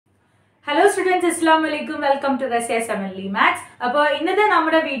Hello students, Assalamu alaikum. Welcome to Razia'z Maths. Now, in this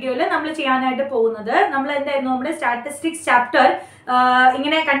video, we will statistics chapter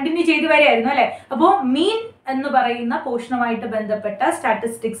continue. Mean എന്ന് പറയുന്ന പോർഷനുമായിട്ട് ബന്ധപ്പെട്ട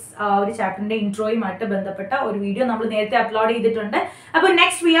statistics ഒരു ചാപ്റ്ററിന്റെ ഇൻട്രോയുമായിട്ട് ബന്ധപ്പെട്ട ഒരു video നമ്മൾ നേരത്തെ അപ്ലോഡ് ചെയ്തിട്ടുണ്ട്. അപ്പോൾ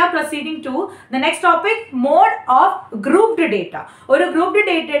next we R proceeding to the next topic, mode of grouped data. ഒരു ഗ്രൂപ്പ്ഡ്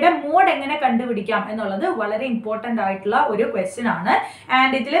ഡേറ്റയുടെ മോഡ് എങ്ങനെ കണ്ടുപിടിക്കാം എന്നുള്ളത് വളരെ ഇമ്പോർട്ടന്റ് ആയിട്ടുള്ള ഒരു ക്വസ്റ്റ്യൻ ആണ്.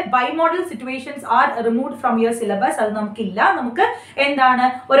 ആൻഡ് ഇതിൽ by model situations are removed from your syllabus. അത് നമുക്കില്ല. നമുക്ക് എന്താണ്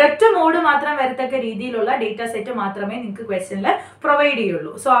ഒരൊറ്റ മോഡ് മാത്രം വരത്തക്ക രീതിയിലുള്ള ഡേറ്റ സെറ്റ് മാത്രമേ നിങ്ങൾക്ക് ക്വസ്റ്റ്യനിൽ പ്രൊവൈഡ്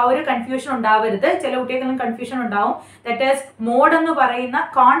ചെയ്യുള്ളൂ. സോ ആ ഒരു കൺഫ്യൂഷൻ ഉണ്ടാവരുത്. ചില കുട്ടികൾക്കും കൺഫ്യൂഷൻ ഉണ്ടാവും. ദാറ്റ് ഈസ് മോഡ് എന്ന് പറയുന്ന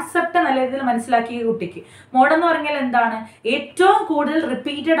കോൺസെപ്റ്റ് നല്ല രീതിയിൽ മനസ്സിലാക്കിയ കുട്ടിക്ക്. മോഡ് എന്ന് പറഞ്ഞാൽ എന്താണ്? ഏറ്റവും കൂടുതൽ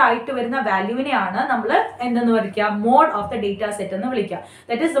റിപ്പീറ്റഡ് ആയിട്ട് വരുന്ന വാല്യൂവിനെയാണ് നമ്മൾ എന്തെന്ന് വിളിക്കുക? Mode of the data set എന്ന് വിളിക്കുക.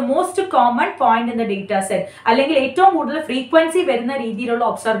 That is the most common point in the data set. അല്ലെങ്കിൽ ഏറ്റവും കൂടുതൽ ഫ്രീക്വൻസി വരുന്ന രീതിയിലുള്ള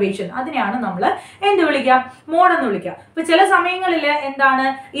ഒബ്സർവേഷൻ, അതിനെയാണ് നമ്മൾ എന്ത് വിളിക്കുക? മോഡ് എന്ന് വിളിക്കുക. ഇപ്പൊ ചില സമയങ്ങളിൽ എന്താണ്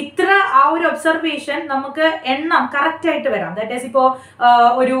ഇത്ര ആ ഒരു ഒബ്സർവേഷൻ നമുക്ക് എണ്ണം കറക്റ്റ് ആയിട്ട് വരാം. ദാറ്റ് ഈസ് ഇപ്പോ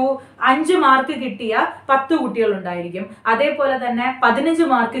ഒരു 5 മാർക്ക് കിട്ടിയ 10 കുട്ടികൾ ഉണ്ടായിരിക്കും. അതേപോലെ തന്നെ 15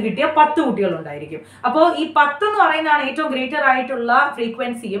 മാർക്ക് കിട്ടിയ 10 കുട്ടികൾ ഉണ്ടായിരിക്കും. അപ്പോൾ ഈ 10 എന്ന് പറയുന്നതാണ് ഏറ്റവും ഗ്രേറ്റർ ആയിട്ടുള്ള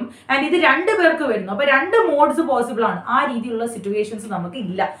ഫ്രീക്വൻസിയും. ആൻഡ് ഇത് 2 പേർക്ക് വരുന്നു. അപ്പൊ 2 മോഡ്സ് പോസിബിൾ ആണ്. ആ രീതിയിലുള്ള സിറ്റുവേഷൻസ് നമുക്ക്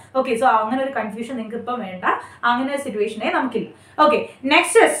ഇല്ല. ഓക്കെ, സോ അങ്ങനെ ഒരു കൺഫ്യൂഷൻ നിങ്ങൾക്ക് ഇപ്പം വേണ്ട. അങ്ങനെ ഒരു സിറ്റുവേഷനെ നമുക്കില്ല. ഓക്കെ,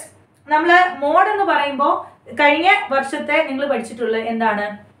 നെക്സ്റ്റ് നമ്മൾ മോഡ് എന്ന് പറയുമ്പോൾ കഴിഞ്ഞ വർഷത്തെ നിങ്ങൾ പഠിച്ചിട്ടുള്ള എന്താണ്?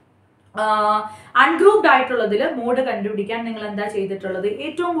 അൺഗ്രൂപ്ഡ് ആയിട്ടുള്ളതിൽ മോഡ് കണ്ടുപിടിക്കാൻ നിങ്ങൾ എന്താ ചെയ്തിട്ടുള്ളത്?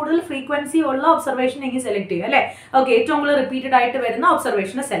 ഏറ്റവും കൂടുതൽ ഫ്രീക്വൻസി ഉള്ള ഒബ്സർവേഷൻ നിങ്ങൾ സെലക്ട് ചെയ്യുക അല്ലേ? ഓക്കെ, ഏറ്റവും കൂടുതൽ റിപ്പീറ്റഡ് ആയിട്ട് വരുന്ന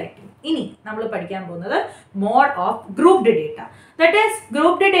ഒബ്സർവേഷനെ സെലക്ട് ചെയ്യും. ഇനി നമ്മൾ പഠിക്കാൻ പോകുന്നത് mode of grouped data. That is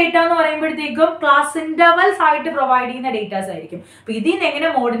grouped data എന്ന് പറയുമ്പോഴത്തേക്കും ക്ലാസ് ഇന്റർവൽസ് ആയിട്ട് പ്രൊവൈഡ് ചെയ്യുന്ന ഡേറ്റാസ് ആയിരിക്കും. അപ്പൊ ഇതിൽ നിന്ന്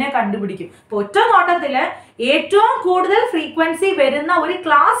എങ്ങനെ മോഡിനെ കണ്ടുപിടിക്കും? ഇപ്പൊ ഒറ്റ നോട്ടത്തില് ഏറ്റവും കൂടുതൽ ഫ്രീക്വൻസി വരുന്ന ഒരു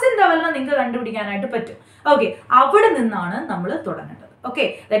ക്ലാസ് ഇന്റർവലിനെ നിങ്ങൾക്ക് കണ്ടുപിടിക്കാനായിട്ട് പറ്റും. ഓക്കെ, അവിടെ നിന്നാണ് നമ്മൾ തുടങ്ങേണ്ടത്. ഓക്കെ,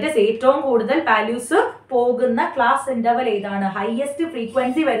 ദാറ്റ് ഈസ് ഏറ്റവും കൂടുതൽ വാല്യൂസ് പോകുന്ന ക്ലാസ് ഇന്റർവൽ ഏതാണ്? ഹയസ്റ്റ്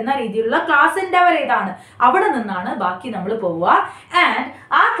ഫ്രീക്വൻസി വരുന്ന രീതിയിലുള്ള ക്ലാസ് ഇന്റർവൽ ഏതാണ്? അവിടെ നിന്നാണ് ബാക്കി നമ്മൾ പോവുക. ആൻഡ്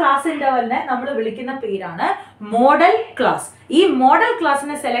ആ ക്ലാസ് ഇന്റർവലിനെ നമ്മൾ വിളിക്കുന്ന പേരാണ് മോഡൽ ക്ലാസ്. ഈ മോഡൽ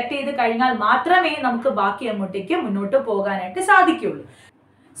ക്ലാസ്സിനെ സെലക്ട് ചെയ്ത് കഴിഞ്ഞാൽ മാത്രമേ നമുക്ക് ബാക്കി അങ്ങോട്ടേക്ക് മുന്നോട്ട് പോകാനായിട്ട് സാധിക്കുള്ളൂ.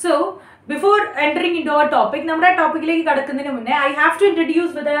 So before entering in to our topic, നമ്മുടെ ടോപ്പിക്കിലേക്ക് കടക്കുന്നതിന് മുന്നേ I have to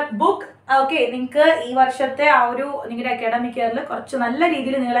introduce with a book. Okay, നിങ്ങൾക്ക് ഈ വർഷത്തെ ആ ഒരു നിങ്ങളുടെ അക്കാഡമിക് ഇയറിൽ കുറച്ച് നല്ല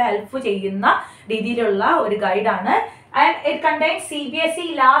രീതിയിൽ നിങ്ങളെ ഹെൽപ്പ് ചെയ്യുന്ന രീതിയിലുള്ള ഒരു ഗൈഡാണ്. And it contains CBSE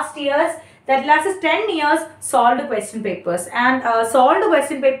Last Years, that lasts 10 years solved question papers. And solved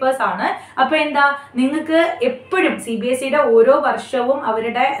question papers ആണ്. അപ്പൊ എന്താ, നിങ്ങൾക്ക് എപ്പോഴും CBSEയുടെ ഓരോ വർഷവും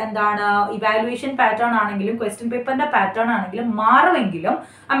അവരുടെ എന്താണ് ഇവാലുവേഷൻ പാറ്റേൺ ആണെങ്കിലും ക്വസ്റ്റ്യൻ പേപ്പറിന്റെ പാറ്റേൺ ആണെങ്കിലും മാറുമെങ്കിലും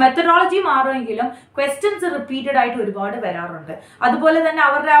ആ മെത്തഡോളജി മാറുമെങ്കിലും ക്വസ്റ്റ്യൻസ് റിപ്പീറ്റഡ് ആയിട്ട് ഒരുപാട് വരാറുണ്ട്. അതുപോലെ തന്നെ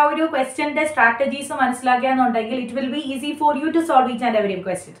അവരുടെ ആ ഒരു ക്വസ്റ്റ്യന്റെ strategies മനസ്സിലാക്കിയാന്നുണ്ടെങ്കിൽ it will be easy for you to solve each and every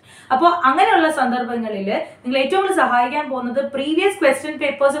question. അപ്പോൾ അങ്ങനെയുള്ള സന്ദർഭങ്ങളിൽ നിങ്ങൾ ഏറ്റവും കൂടുതൽ സഹായിക്കാൻ പോകുന്നത് പ്രീവിയസ് ക്വസ്റ്റ്യൻ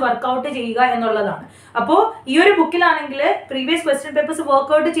പേപ്പേഴ്സ് വർക്ക്ഔട്ട് ചെയ്യുക എന്നുള്ളതാണ്. അപ്പോൾ ഈ ഒരു ബുക്കിലാണെങ്കിൽ പ്രീവിയസ് ക്വസ്റ്റ്യൻ പേപ്പേഴ്സ്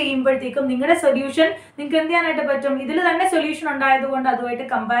വർക്ക്ഔട്ട് ചെയ്യുമ്പോഴത്തേക്കും നിങ്ങളുടെ സൊല്യൂഷൻ നിങ്ങൾക്ക് എന്ത് ചെയ്യാനായിട്ട് പറ്റും? ഇതിൽ തന്നെ സൊല്യൂഷൻ ഉണ്ടായതുകൊണ്ട് അതുമായിട്ട്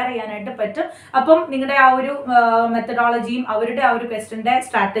കമ്പയർ ചെയ്യാനായിട്ട് പറ്റും. അപ്പം നിങ്ങളുടെ ആ ഒരു മെത്തഡോളജിയും അവരുടെ ആ ഒരു ക്വസ്റ്റ്യന്റെ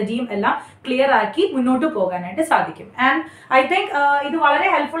സ്ട്രാറ്റജിയും എല്ലാം ക്ലിയർ ആക്കി മുന്നോട്ട് പോകാനായിട്ട് സാധിക്കും. ആൻഡ് ഐ തിങ്ക് ഇത് വളരെ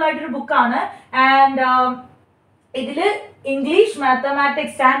ഹെൽപ്ഫുൾ ആയിട്ടൊരു ബുക്കാണ്. ആൻഡ് ഇതില് ഇംഗ്ലീഷ്,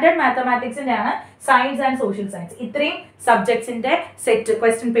 മാത്തമാറ്റിക്സ്, സ്റ്റാൻഡേർഡ് മാത്തമാറ്റിക്സിന്റെ ആണ്, സയൻസ് ആൻഡ് സോഷ്യൽ സയൻസ്, ഇത്രയും സബ്ജക്ട്സിന്റെ സെറ്റ്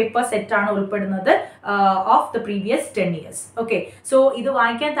ക്വസ്റ്റ്യൻ പേപ്പർ സെറ്റ് ആണ് ഉൾപ്പെടുന്നത് of the previous 10 years. Okay, so ഇത്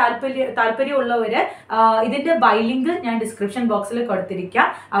വായിക്കാൻ താല്പര്യമുള്ളവര് ഇതിന്റെ ബൈ ലിങ്ക് ഞാൻ ഡിസ്ക്രിപ്ഷൻ ബോക്സിൽ കൊടുത്തിരിക്കാം.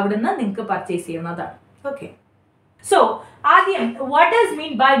 അവിടുന്ന് നിങ്ങൾക്ക് പർച്ചേസ് ചെയ്യുന്നതാണ്. ഓക്കെ, സോ ആദ്യം what is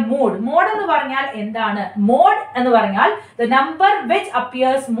mean by mode? Mode എന്ന് പറഞ്ഞാൽ എന്താണ്? മോഡ് എന്ന് പറഞ്ഞാൽ the number which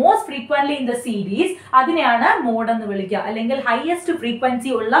appears most frequently in the series, അതിനെയാണ് മോഡ് എന്ന് വിളിക്കുക. അല്ലെങ്കിൽ ഹയസ്റ്റ് ഫ്രീക്വൻസി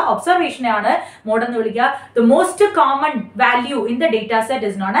ഉള്ള ഒബ്സർവേഷനെയാണ് മോഡ് എന്ന് വിളിക്കുക. The most common value in the data set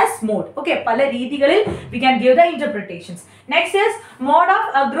is known as mode. Okay, പല രീതികളിൽ we can give the interpretations. Next is mode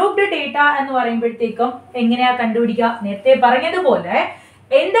of grouped data എന്ന് പറയുമ്പോഴത്തേക്കും എങ്ങനെയാ കണ്ടുപിടിക്കുക? നേരത്തെ പറഞ്ഞതുപോലെ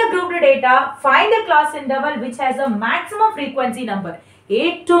in the grouped data, find the class interval which has a maximum frequency number.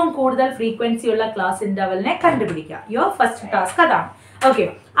 ഏറ്റവും കൂടുതൽ ഫ്രീക്വൻസി ഉള്ള ക്ലാസ് ഇന്റർവലിനെ കണ്ടുപിടിക്കുക. യുവർ ഫസ്റ്റ് ടാസ്ക് അതാണ്. ഓക്കെ,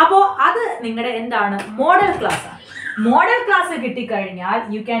 അപ്പോ അത് നിങ്ങളുടെ എന്താണ്? മോഡൽ ക്ലാസ് ആണ്. മോഡൽ ക്ലാസ് കിട്ടിക്കഴിഞ്ഞാൽ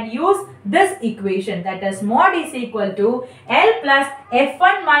you can use this equation, that is mode is equal to L plus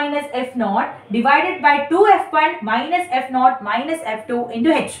F1 minus F0 divided by 2F1 minus F0 minus F2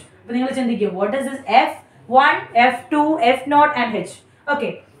 into H. അപ്പൊ നിങ്ങൾ ചിന്തിക്കും, what is this F1, F2, F0 and H? Okay,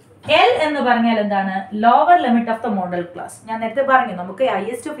 L എന്ന് പറഞ്ഞാൽ എന്താണ്? Lower limit of the model class. ഞാൻ നേരത്തെ പറഞ്ഞു നമുക്ക്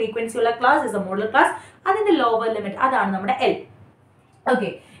ഹയസ്റ്റ് ഫ്രീക്വൻസി ഉള്ള class is A model class. അതിന്റെ ലോവർ ലിമിറ്റ് അതാണ് നമ്മുടെ L.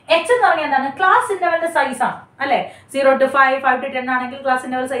 Okay, H എന്ന് പറഞ്ഞാൽ എന്താണ്? ക്ലാസ് ഇന്റർവെലിന്റെ സൈസ് ആണ് അല്ലെ. 0 to 5, 5 to 10 ആണെങ്കിൽ ക്ലാസ്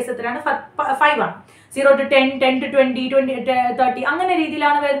ഇന്റർവെൽ സൈസ് എത്രയാണ്? 5 ആണ്. 0 to 10, 10 to 20, 20 to 30 അങ്ങനെ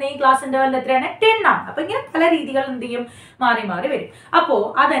രീതിയിലാണ് വരുന്നത്. ഈ ക്ലാസ് ഇന്റർവെൽ എത്രയാണ്? 10 ആണ്. അപ്പൊ ഇങ്ങനെ പല രീതികൾ എന്ത് ചെയ്യും? മാറി മാറി വരും. അപ്പോ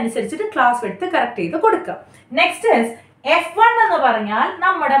അതനുസരിച്ചിട്ട് ക്ലാസ് എടുത്ത് കറക്റ്റ് ചെയ്ത് കൊടുക്കുക. നെക്സ്റ്റ് F1 എന്ന് പറഞ്ഞാൽ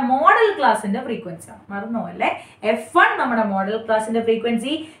നമ്മുടെ മോഡൽ ക്ലാസിന്റെ ഫ്രീക്വൻസി ആണ്. മറന്നോ അല്ലേ? F1 നമ്മുടെ മോഡൽ ക്ലാസിന്റെ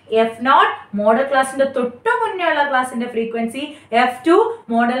ഫ്രീക്വൻസി, F0 മോഡൽ ക്ലാസിന്റെ തൊട്ട് മുന്നേ ഉള്ള ക്ലാസിന്റെ ഫ്രീക്വൻസി, F2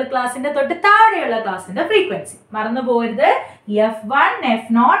 മോഡൽ ക്ലാസിന്റെ തൊട്ട് താഴെയുള്ള ക്ലാസിന്റെ ഫ്രീക്വൻസി. മറന്നു പോകരുത്. F1,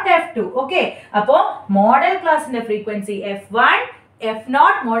 F0, F2. ഓക്കെ, അപ്പോ മോഡൽ ക്ലാസിന്റെ ഫ്രീക്വൻസി F1,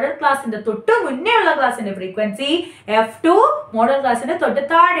 F0 മോഡൽ ക്ലാസിന്റെ തൊട്ട് മുന്നേ ഉള്ള ക്ലാസിന്റെ ഫ്രീക്വൻസി, F2 മോഡൽ ക്ലാസിന്റെ തൊട്ട്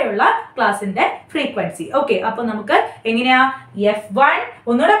താഴെയുള്ള ക്ലാസിന്റെ ഫ്രീക്വൻസി. ഓക്കെ, അപ്പൊ നമുക്ക് എങ്ങനെയാ? F1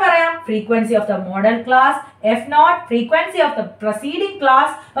 ഒന്നുകൂടെ പറയാം, frequency of the model class, F0 frequency of the proceeding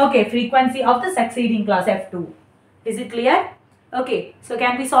class, okay, frequency of the succeeding class F2. Is it clear? Okay, so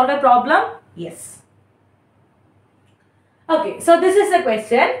can we solve a problem? Yes. Okay, so this is the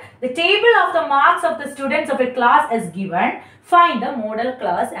question. The table of the marks of the students of a class is given. Find the model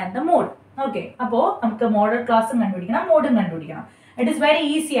class and the mode. Okay, appo namukku model class kandupidikkanam, mode kandupidikkanam. It is very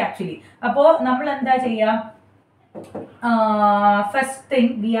easy actually. Appo nammal endha cheya? First thing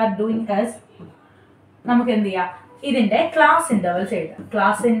we are doing is namukku endu cheya? Idinte class intervals ezhudam.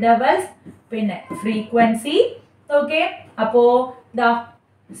 Class intervals pinne frequency. Okay, appo the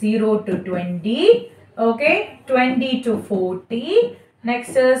 0 to 20. Okay, 20 to 40,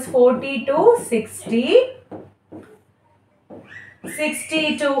 next is 40 to 60, 60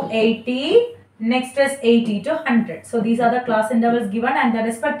 to 80, next is 80 to 100. So these are the class intervals given and the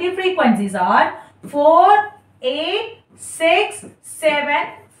respective frequencies are 4, 8, 6, 7,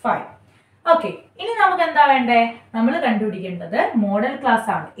 5. Okay, ഇനി നമുക്ക് എന്താ വേണ്ടേ? നമ്മൾ കണ്ടുപിടിക്കേണ്ടത് model class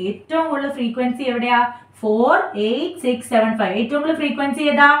ആണ്. ഏറ്റവും കൂടുതൽ frequency എവിടെയാ? 4, 8, 6, 7, 5. ഏറ്റവും കൂടുതൽ ഫ്രീക്വൻസി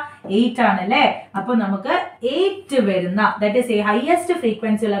ഏതാ? 8 ആണല്ലേ. അപ്പൊ നമുക്ക് 8 വരുന്ന, ദാറ്റ് ഈസ് ഹൈയസ്റ്റ്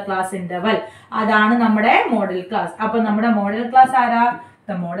ഫ്രീക്വൻസി ഉള്ള ക്ലാസ് ഇന്റർവൽ, അതാണ് നമ്മുടെ മോഡൽ ക്ലാസ്. അപ്പൊ നമ്മുടെ മോഡൽ ക്ലാസ് ആരാ?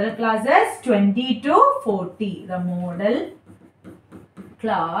 The model class is 20 to 40. The model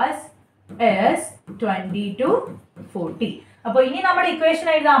class is 20 to 40. അപ്പൊ ഇനി നമ്മുടെ ഇക്വേഷൻ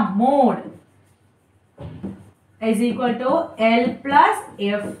എഴുതാം. Mode is equal to L plus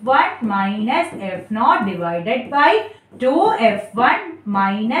F1 minus F0 divided by 2F1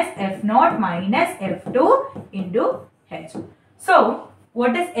 minus F0 minus F2 into H. So,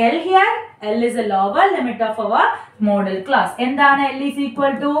 what is L here? L is the lower limit of our model class. എന്താണ് L is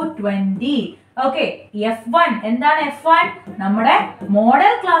equal to 20. Okay, F1 എന്താണ് F1? നമ്മുടെ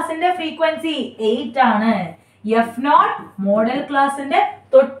model ക്ലാസിന്റെ frequency 8 ആണ്. F0 model ക്ലാസിന്റെ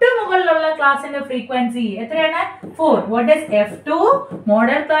തൊട്ട് മുകളിലുള്ള ക്ലാസിന്റെ frequency എത്രയാണ്? 4. What is F2?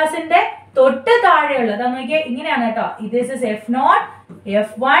 മോഡൽ ക്ലാസിന്റെ തൊട്ട് താഴെയുള്ള, അതാ നോക്കിയേ, ഇങ്ങനെയാണ് കേട്ടോ. This is F0,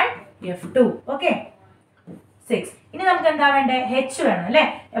 F1, F2. Okay, 6. ഇനി നമുക്ക് എന്താ വേണ്ടേ? H വേണം അല്ലേ.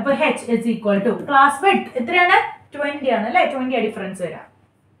 അപ്പൊ H is equal to class width എത്രയാണ്? 20 ആണ് അല്ലേ. 20 ഡിഫറൻസ് വരാം.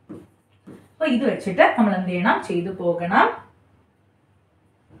 അപ്പൊ ഇത് വെച്ചിട്ട് നമ്മൾ എന്ത് ചെയ്യണം? ചെയ്തു പോകണം.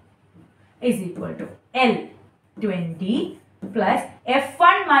 is equal to L 20 plus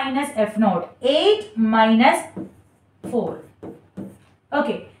F1 minus F0, 8 minus 4.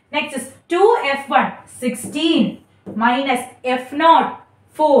 Okay, next is 2F1, 16 minus F0,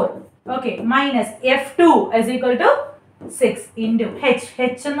 4. Okay, minus F2 is equal to 6 into H.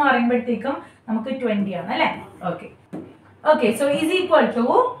 H എന്ന് പറയുമ്പോഴത്തേക്കും നമുക്ക് 20 ആണ് അല്ലേ. Okay. Okay, so is equal to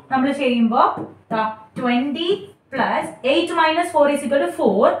നമ്മൾ ചെയ്യുമ്പോൾ 20 plus 8 minus 4 is equal to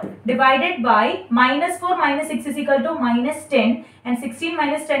 4 divided by minus 4 minus 6 is equal to minus 10 and 16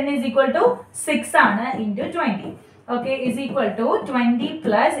 minus 10 is equal to 6 ആണ് into 20. Okay, is equal to 20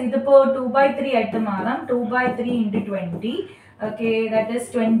 plus ഇതിപ്പോ 2 by 3 ആയിട്ട് മാറാം. 2 by 3 into 20. Okay, that is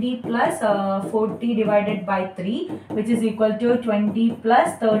 20 plus 40 divided by 3, which is equal to 20 plus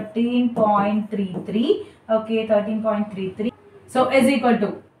 13.33. Okay, 13.33. So is equal to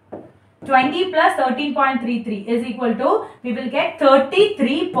 20 plus 13.33 is equal to, we will get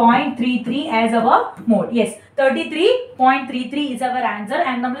 33.33 as our mode. Yes, 33.33 is our answer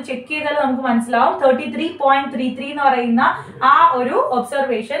and നമ്മൾ check ചെയ്താൽ നമുക്ക് മനസ്സിലാവും 33.33 എന്ന് പറയുന്ന ആ ഒരു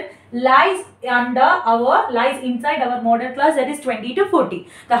observation lies inside our model class, that is 20 to 40.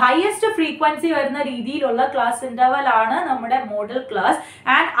 The highest frequency വരുന്ന രീതിയിലുള്ള ക്ലാസ് ഇന്റർവൽ ആണ് നമ്മുടെ മോഡൽ ക്ലാസ്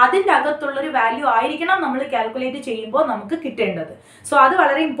ആൻഡ് അതിന്റെ അകത്തുള്ള ഒരു വാല്യൂ ആയിരിക്കണം നമ്മൾ കാൽക്കുലേറ്റ് ചെയ്യുമ്പോൾ നമുക്ക് കിട്ടേണ്ടത്. സോ അത്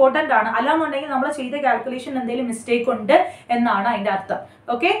വളരെ ഇമ്പോർട്ടന്റ് ആണ്. അല്ലാന്നുണ്ടെങ്കിൽ നമ്മൾ ചെയ്ത കാൽക്കുലേഷൻ എന്തെങ്കിലും മിസ്റ്റേക്ക് ഉണ്ട് എന്നാണ് അതിന്റെ അർത്ഥം.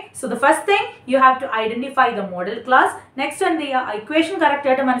 Okay, so the first thing you have to identify the model class. Next on the equation correct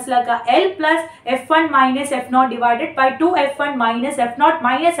ആയിട്ട് മനസ്സിലാക്കുക L plus F1 minus F0 divided by 2F1 minus F0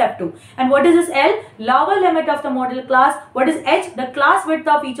 minus F2. And what is this L? Lower limit of the model class. What is H? The class width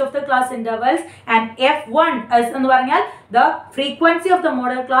of each of the class intervals. And F1 as എന്ന് പറഞ്ഞാൽ the frequency of the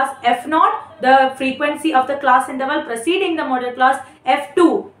model class. F0 the frequency of the class interval preceding the model class. F2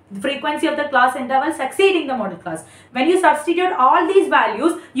 the frequency of the class interval succeeding the model class. When you substitute all these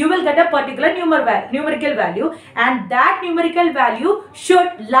values, you will get a particular numerical value, and that numerical value should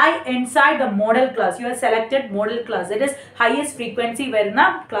lie inside the model class. You have selected model class. It is highest frequency വരുന്ന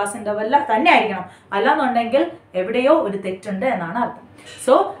class interval തന്നെ ആയിരിക്കണം. അല്ലാന്നുണ്ടെങ്കിൽ എവിടെയോ ഒരു തെറ്റുണ്ട് എന്നാണ് അർത്ഥം.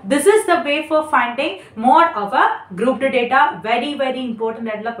 So this is the way for finding mod of a grouped data. Very important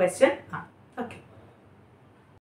ആയിട്ടുള്ള question.